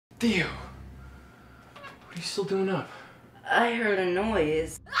Theo, what are you still doing up? I heard a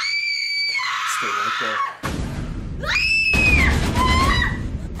noise. Stay right there.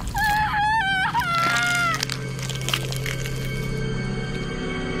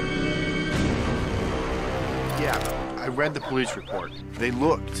 Yeah, I read the police report. They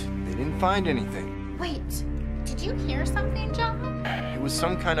looked. They didn't find anything. Wait, did you hear something, John? It was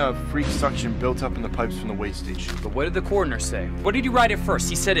some kind of freak suction built up in the pipes from the waste station. But what did the coroner say? What did he write at first?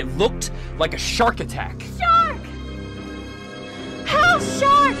 He said it looked like a shark attack. Shark! House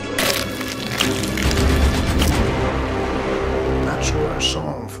shark! That's what I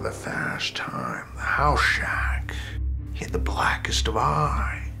saw for the first time. The house shack hit the blackest of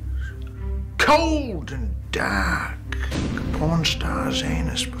eyes. Cold and dark. Like a porn star's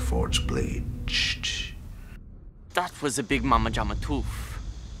anus before it's bleached. That was a big mama jama tooth.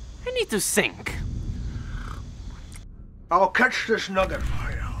 I need to think. I'll catch this nugget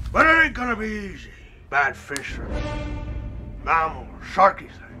for you, but it ain't gonna be easy. Bad fish or mammal or sharky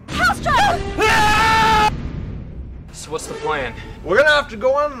thing. House shark! So what's the plan? We're gonna have to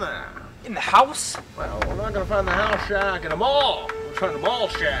go in there. In the house? Well, we're not gonna find the house shack in a mall. We'll find the mall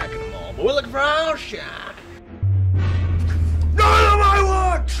shack in a mall, but we're looking for a house shack. None of my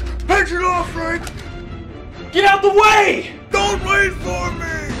words! Pinch it off, Frank! Get out the way! Don't wait for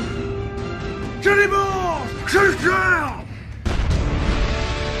me! City Ball! Sit down!